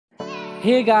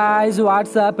Hey guys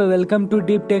what's up, welcome to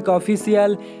deep tech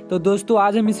official. तो दोस्तों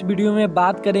आज हम इस वीडियो में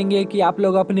बात करेंगे कि आप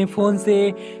लोग अपने फ़ोन से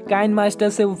काइनमास्टर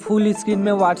से फुल स्क्रीन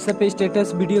में व्हाट्सएप पे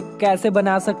स्टेटस वीडियो कैसे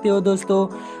बना सकते हो दोस्तों।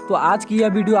 तो आज की यह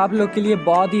वीडियो आप लोग के लिए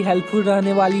बहुत ही हेल्पफुल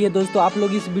रहने वाली है दोस्तों। आप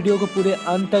लोग इस वीडियो को पूरे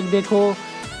अंत तक देखो।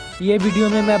 ये वीडियो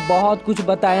में मैं बहुत कुछ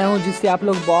बताया हूँ जिससे आप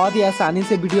लोग बहुत ही आसानी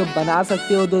से वीडियो बना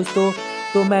सकते हो दोस्तों।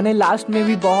 तो मैंने लास्ट में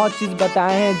भी बहुत चीज़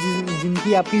बताए हैं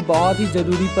जिनकी आपकी बहुत ही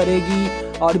ज़रूरी पड़ेगी,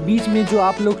 और बीच में जो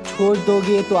आप लोग छोड़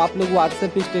दोगे तो आप लोग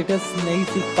व्हाट्सएप स्टेटस नहीं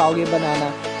सीख पाओगे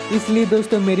बनाना। इसलिए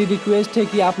दोस्तों मेरी रिक्वेस्ट है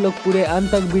कि आप लोग पूरे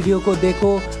अंत तक वीडियो को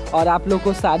देखो और आप लोग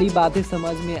को सारी बातें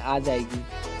समझ में आ जाएगी।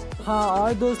 हाँ,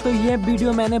 और दोस्तों ये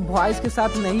वीडियो मैंने वॉइस के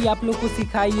साथ नहीं आप लोग को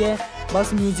सिखाई है,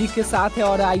 बस म्यूजिक के साथ है,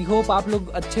 और आई होप आप लोग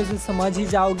अच्छे से समझ ही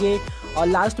जाओगे। और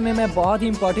लास्ट में मैं बहुत ही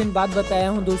इंपॉर्टेंट बात बताया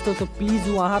हूँ दोस्तों, तो प्लीज़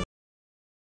वहाँ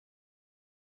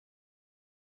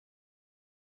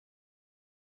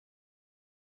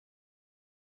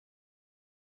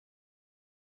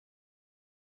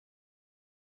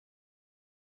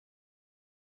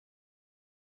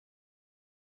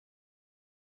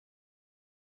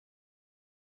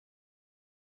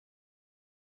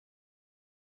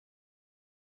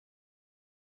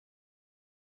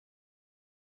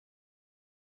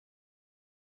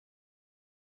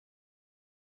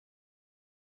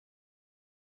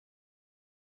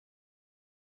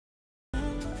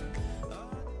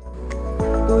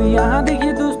तो यहाँ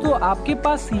देखिए दोस्तों, आपके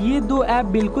पास ये दो ऐप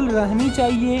बिल्कुल रहनी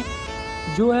चाहिए।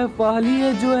 जो है पहली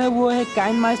है जो है वो है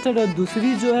काइनमास्टर, और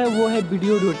दूसरी जो है वो है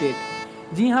वीडियो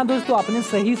रोटेट। जी हाँ दोस्तों, आपने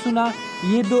सही सुना,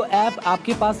 ये दो ऐप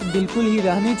आपके पास बिल्कुल ही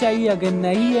रहनी चाहिए। अगर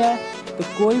नहीं है तो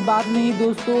कोई बात नहीं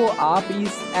दोस्तों, आप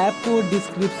इस ऐप को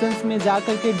डिस्क्रिप्शंस में जा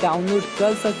कर के डाउनलोड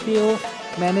कर सकते हो।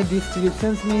 मैंने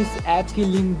डिस्क्रिप्शंस में इस ऐप की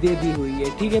लिंक दे दी हुई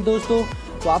है, ठीक है दोस्तों।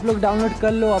 तो आप लोग डाउनलोड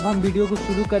कर लो। अब हम वीडियो को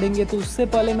शुरू करेंगे, तो उससे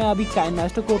पहले मैं अभी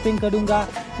काइनमास्टर को ओपन करूंगा।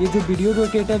 ये जो वीडियो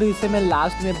रोटेटर है इसे मैं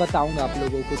लास्ट में बताऊंगा आप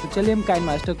लोगों को। तो चलिए हम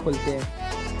काइनमास्टर खोलते हैं।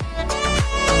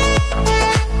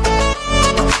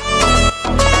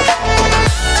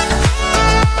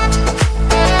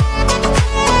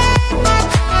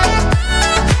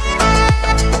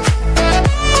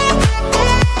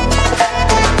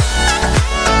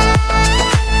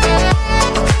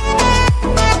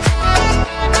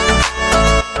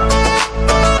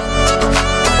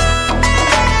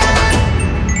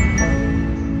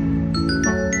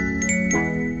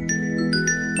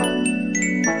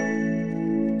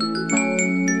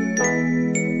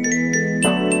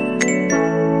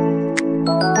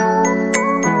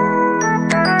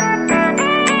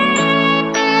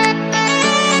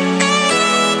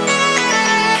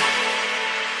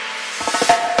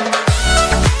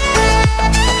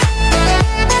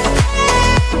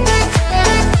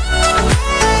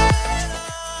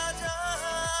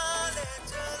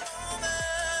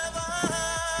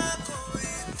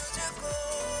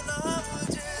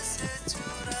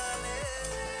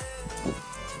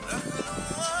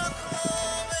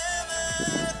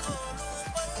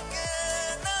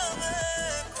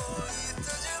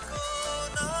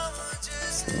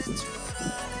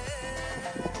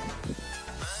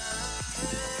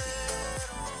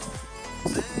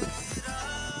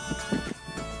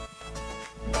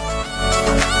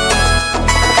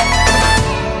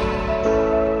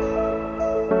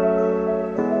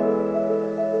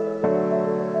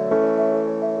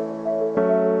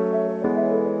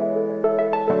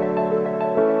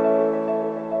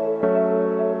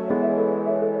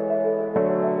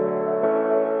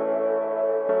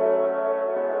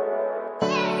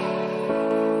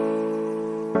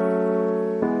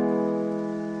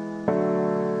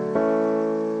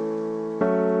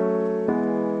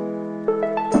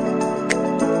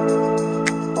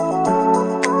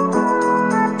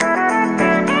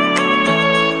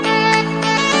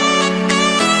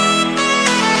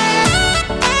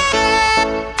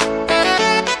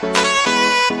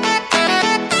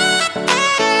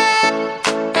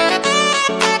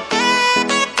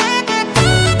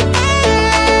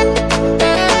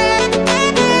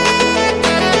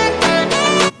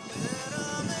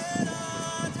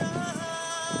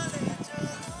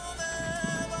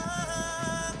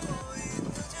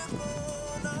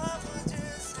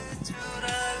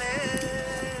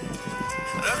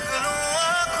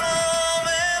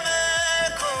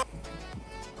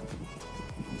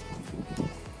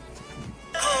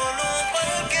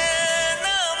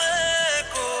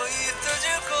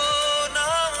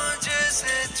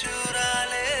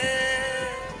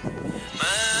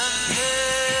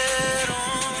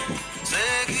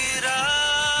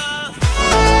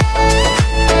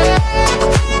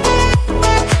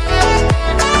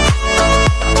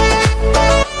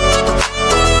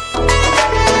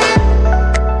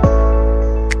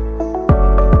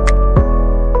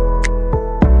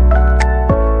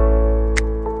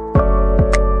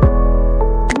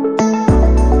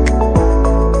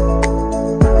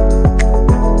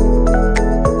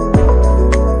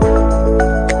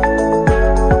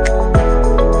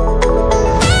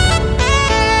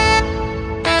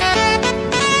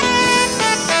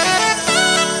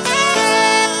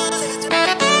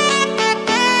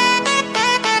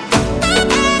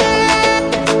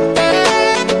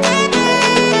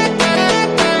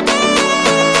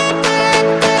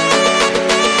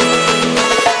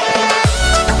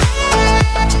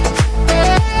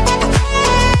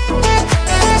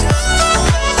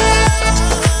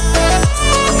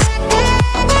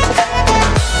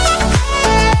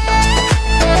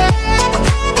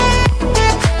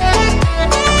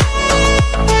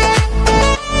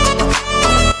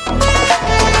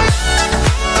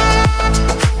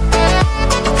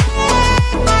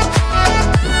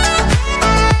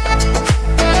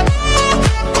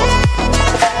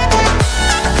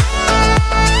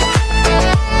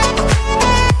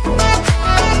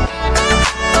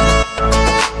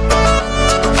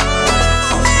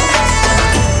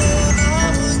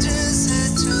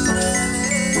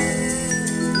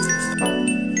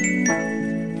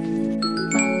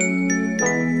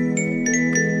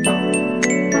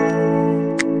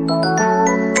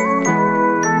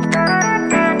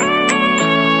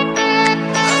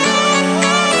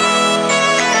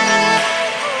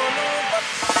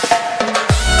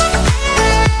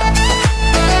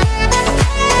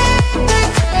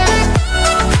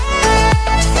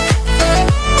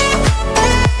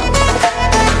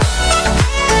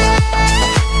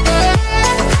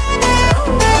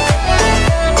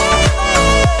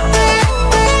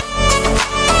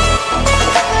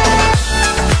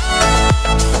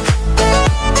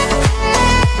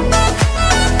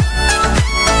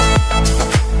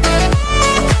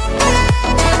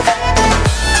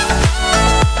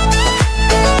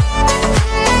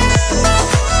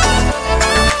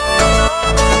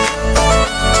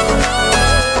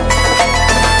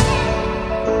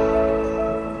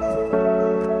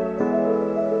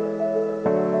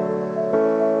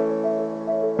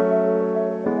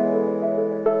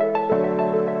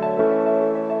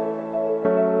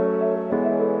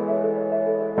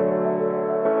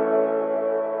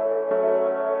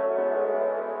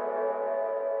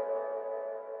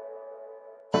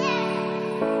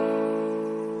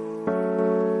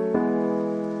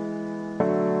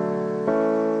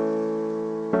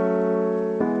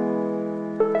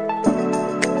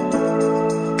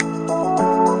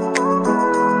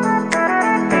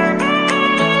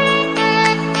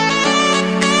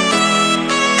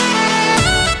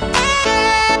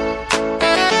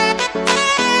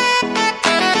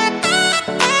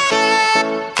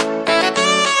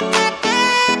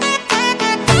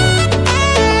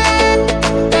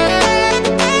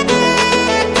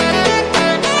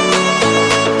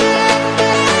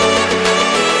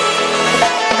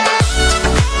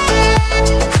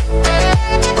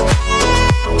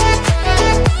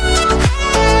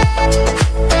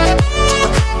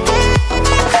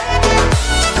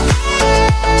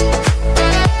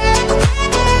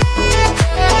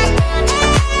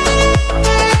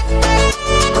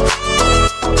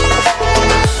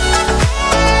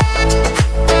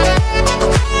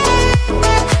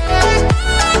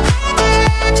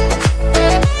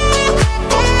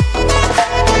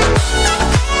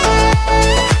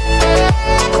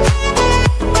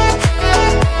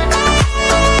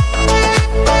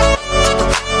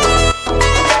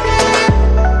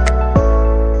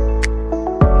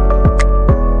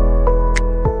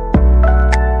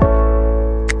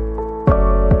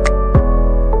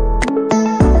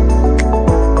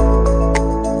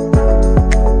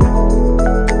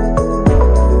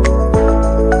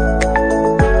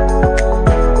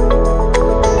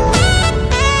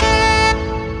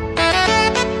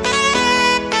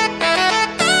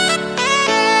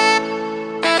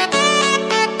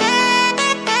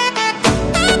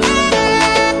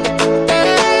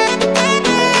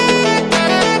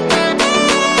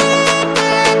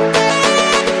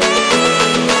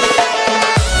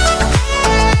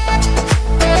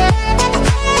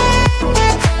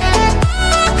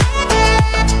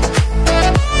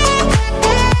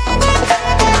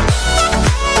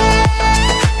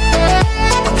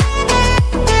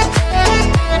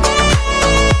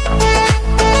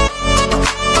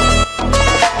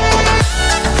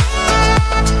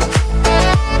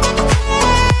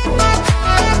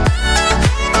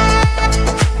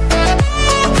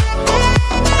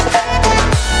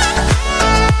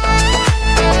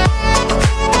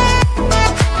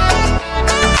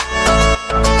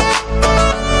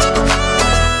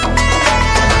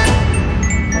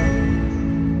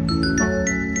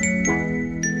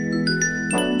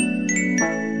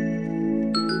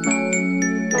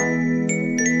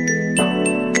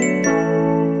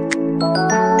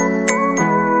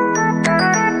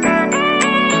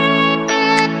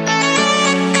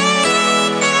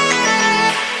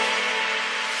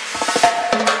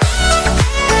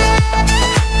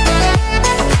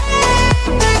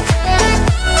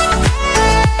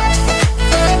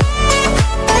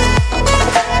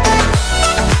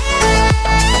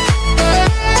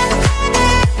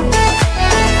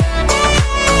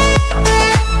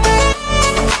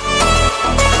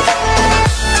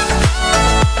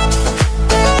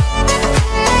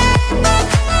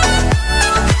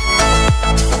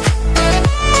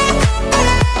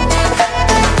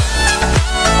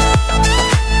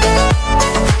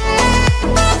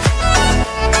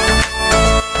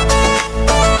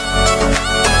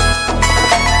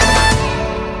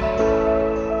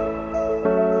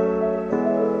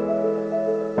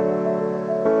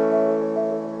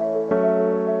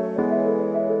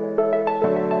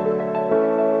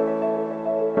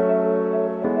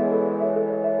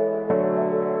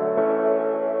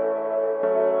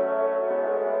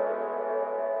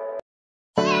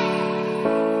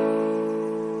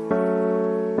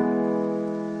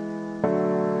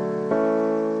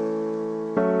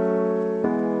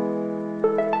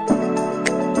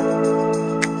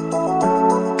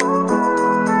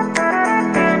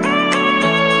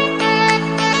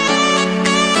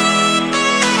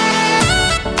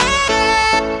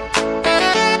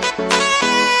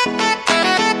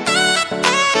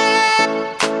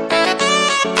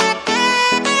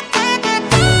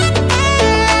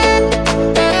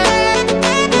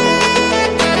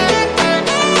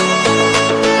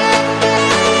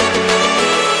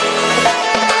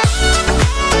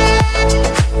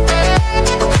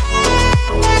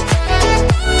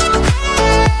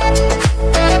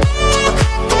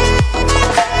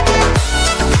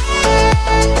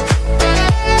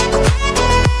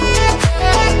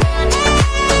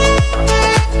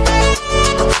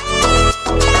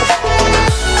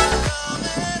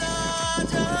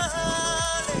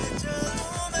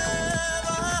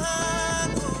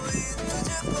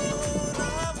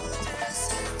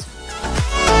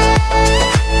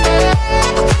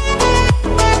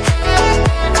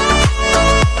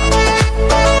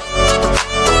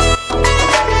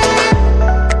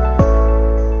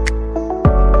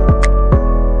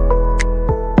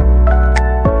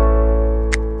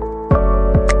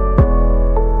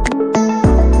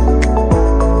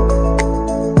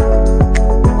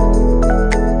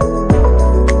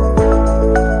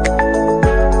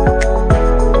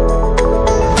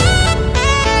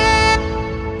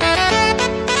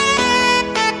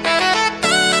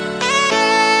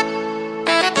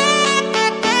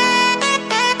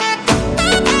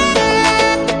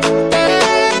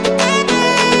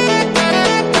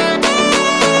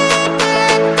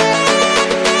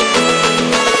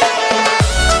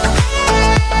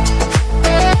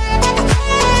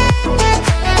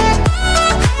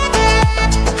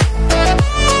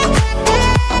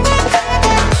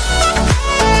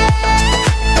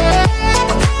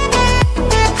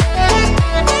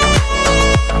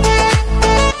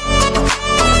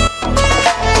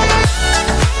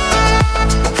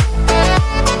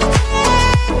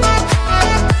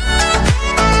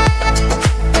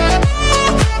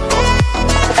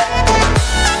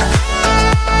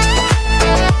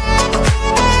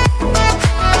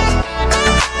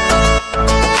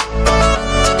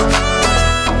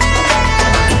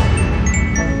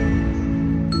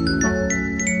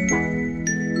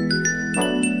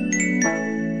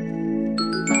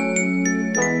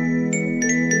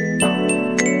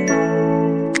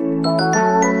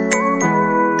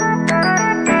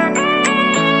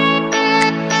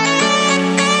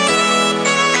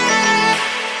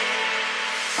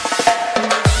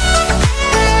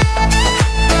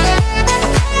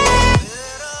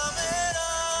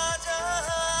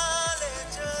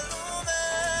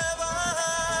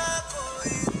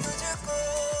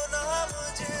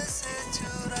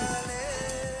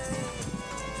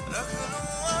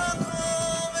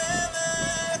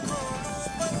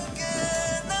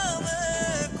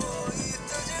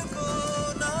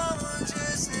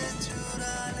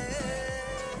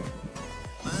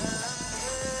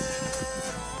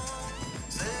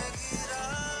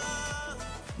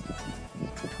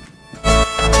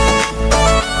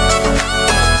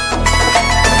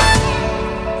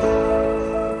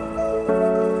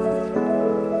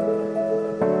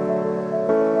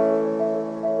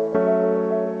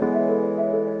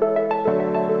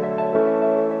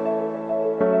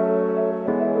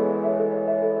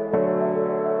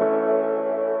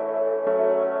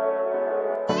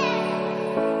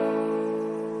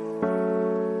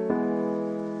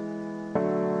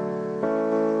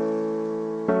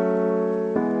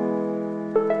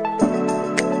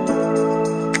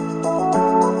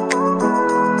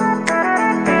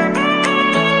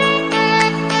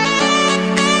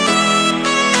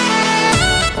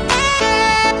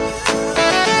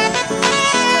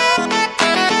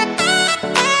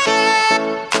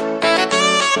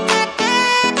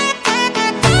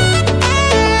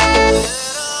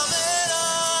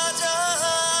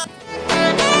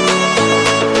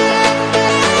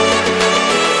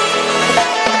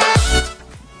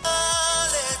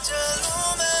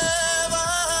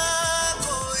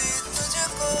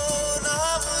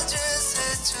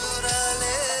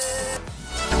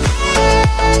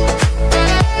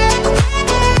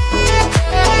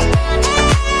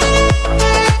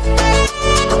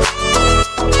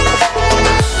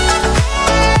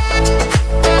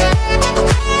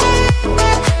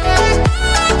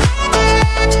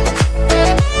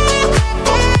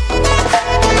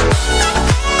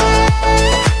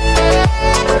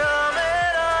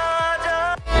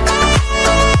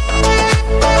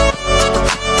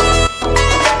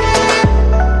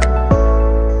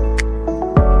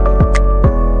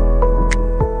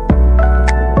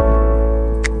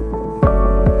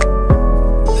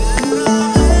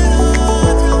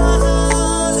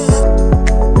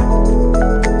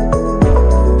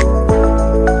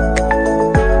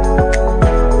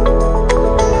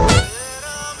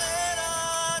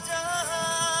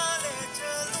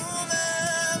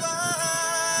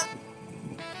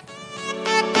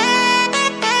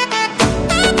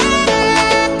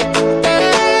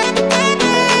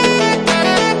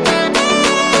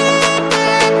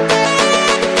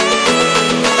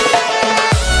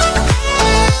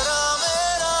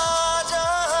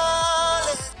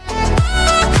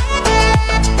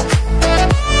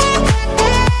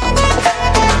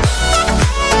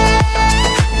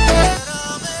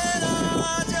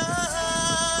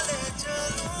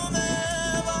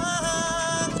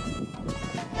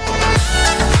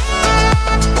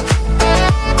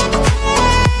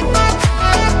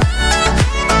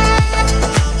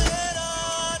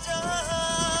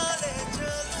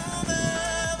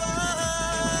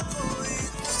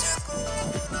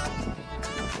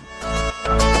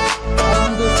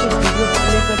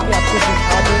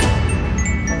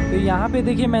 यहाँ पे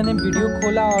देखिए मैंने वीडियो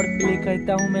खोला और प्ले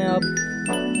करता हूँ मैं अब।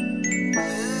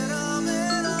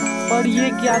 पर ये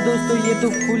क्या दोस्तों, ये तो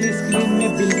फुल स्क्रीन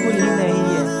में बिल्कुल ही नहीं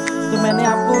है। तो मैंने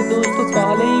आपको दोस्तों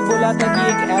पहले ही बोला था कि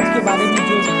एक ऐप के बारे में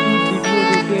जो कि वीडियो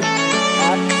रोटेट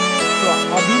ऐप, तो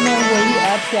अभी मैं वही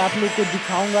ऐप से आप लोग को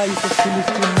दिखाऊंगा इसे फुल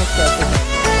स्क्रीन में कैसे करना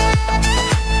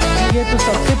है। तो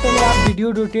सबसे पहले आप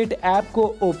वीडियो रोटेट ऐप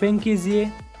को ओपन कीजिए।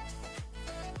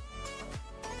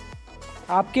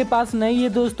 आपके पास नहीं है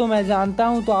दोस्तों, मैं जानता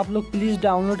हूं, तो आप लोग प्लीज़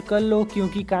डाउनलोड कर लो,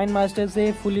 क्योंकि काइनमास्टर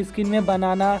से फुल स्क्रीन में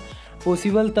बनाना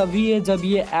पॉसिबल तभी है जब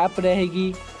ये ऐप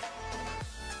रहेगी।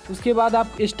 उसके बाद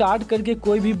आप स्टार्ट करके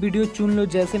कोई भी वीडियो चुन लो,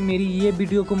 जैसे मेरी ये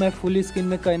वीडियो को मैं फुल स्क्रीन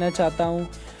में करना चाहता हूँ।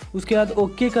 उसके बाद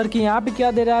ओके करके यहाँ पे क्या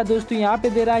दे रहा है दोस्तों, यहाँ पे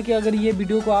दे रहा है कि अगर ये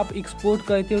वीडियो को आप एक्सपोर्ट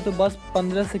करते हो तो बस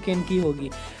 15 सेकेंड की होगी।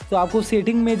 तो आपको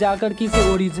सेटिंग में जाकर के इसे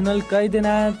ओरिजिनल कर देना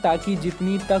है, ताकि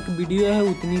जितनी तक वीडियो है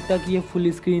उतनी तक ये फुल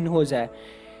स्क्रीन हो जाए।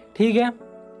 ठीक है,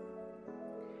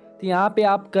 तो यहाँ पे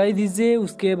आप कर दीजिए।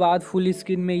 उसके बाद फुल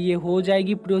स्क्रीन में ये हो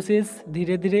जाएगी प्रोसेस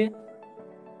धीरे धीरे।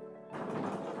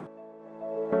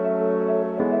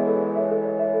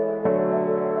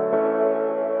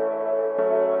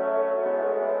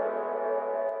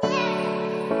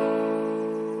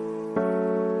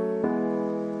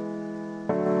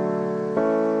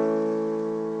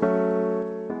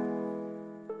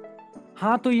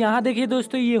 हाँ, तो यहाँ देखिए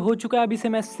दोस्तों ये हो चुका है। अब इसे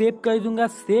मैं सेव कर दूंगा।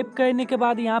 सेव करने के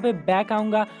बाद यहाँ पे बैक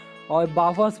आऊँगा और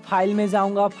वापस फाइल में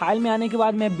जाऊँगा। फाइल में आने के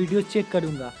बाद मैं वीडियो चेक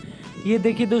करूँगा। ये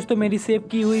देखिए दोस्तों मेरी सेव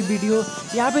की हुई वीडियो।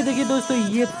 यहाँ पे देखिए दोस्तों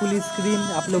ये फुल स्क्रीन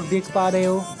आप लोग देख पा रहे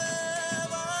हो।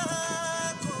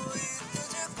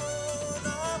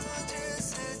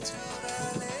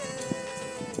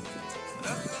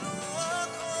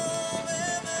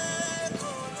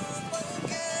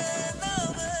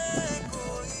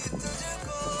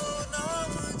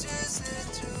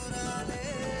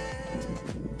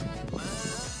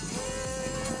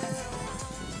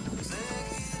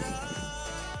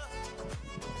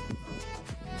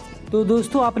 तो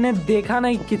दोस्तों आपने देखा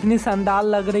ना कितनी शानदार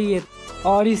लग रही है।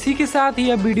 और इसी के साथ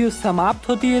यह वीडियो समाप्त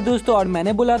होती है दोस्तों। और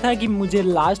मैंने बोला था कि मुझे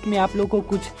लास्ट में आप लोग को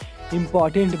कुछ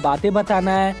इम्पॉर्टेंट बातें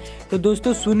बताना है, तो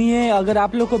दोस्तों सुनिए। अगर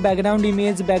आप लोग को background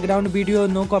image, background video,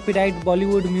 no copyright,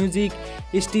 Bollywood music,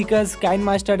 stickers,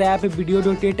 KineMaster app, video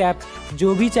rotate app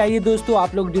जो भी चाहिए दोस्तों,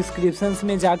 आप लोग डिस्क्रिप्शन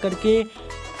में जा कर के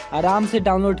आराम से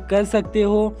डाउनलोड कर सकते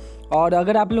हो। और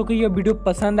अगर आप लोग को ये वीडियो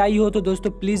पसंद आई हो तो दोस्तों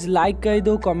प्लीज़ लाइक कर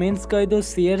दो, कमेंट्स कर दो,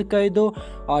 शेयर कर दो।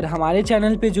 और हमारे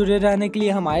चैनल पे जुड़े रहने के लिए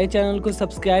हमारे चैनल को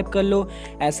सब्सक्राइब कर लो,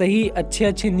 ऐसे ही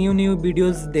अच्छे न्यू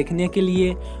वीडियोस देखने के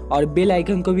लिए। और बेल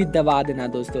आइकन को भी दबा देना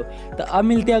दोस्तों। तो अब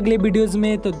मिलते हैं अगले वीडियोज़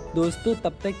में। तो दोस्तों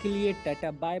तब तक के लिए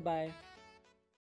टाटा बाय बाय।